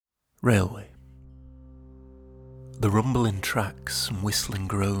Railway. The rumbling tracks and whistling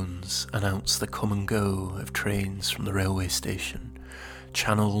groans announce the come and go of trains from the railway station,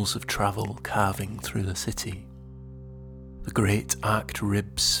 channels of travel carving through the city. The great arced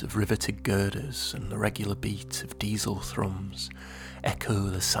ribs of riveted girders and the regular beat of diesel thrums echo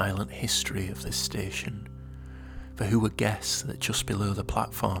the silent history of this station. For who would guess that just below the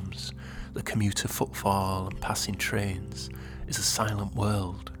platforms, the commuter footfall and passing trains is a silent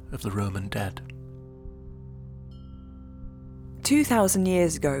world of the Roman dead. 2,000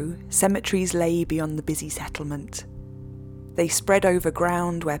 years ago, cemeteries lay beyond the busy settlement. They spread over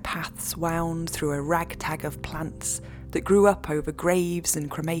ground where paths wound through a ragtag of plants that grew up over graves and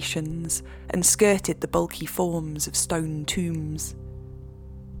cremations and skirted the bulky forms of stone tombs.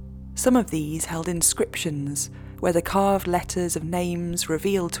 Some of these held inscriptions where the carved letters of names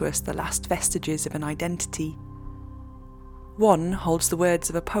revealed to us the last vestiges of an identity. One holds the words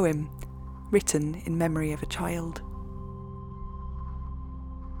of a poem, written in memory of a child.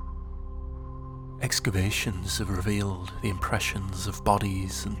 Excavations have revealed the impressions of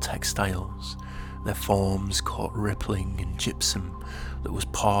bodies and textiles, their forms caught rippling in gypsum that was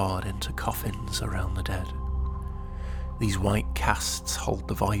poured into coffins around the dead. These white casts hold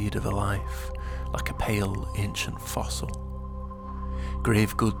the void of a life, like a pale ancient fossil.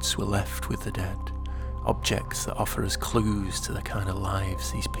 Grave goods were left with the dead, objects that offer us clues to the kind of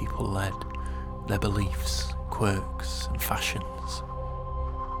lives these people led, their beliefs, quirks and fashions.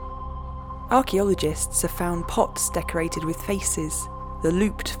 Archaeologists have found pots decorated with faces, the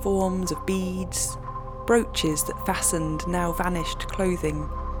looped forms of beads, brooches that fastened now vanished clothing,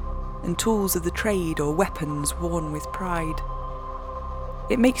 and tools of the trade or weapons worn with pride.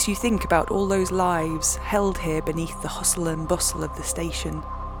 It makes you think about all those lives held here beneath the hustle and bustle of the station.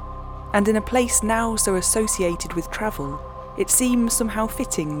 And in a place now so associated with travel, it seems somehow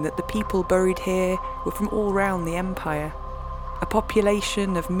fitting that the people buried here were from all round the empire, a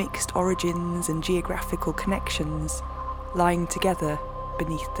population of mixed origins and geographical connections, lying together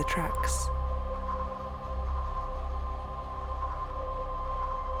beneath the tracks.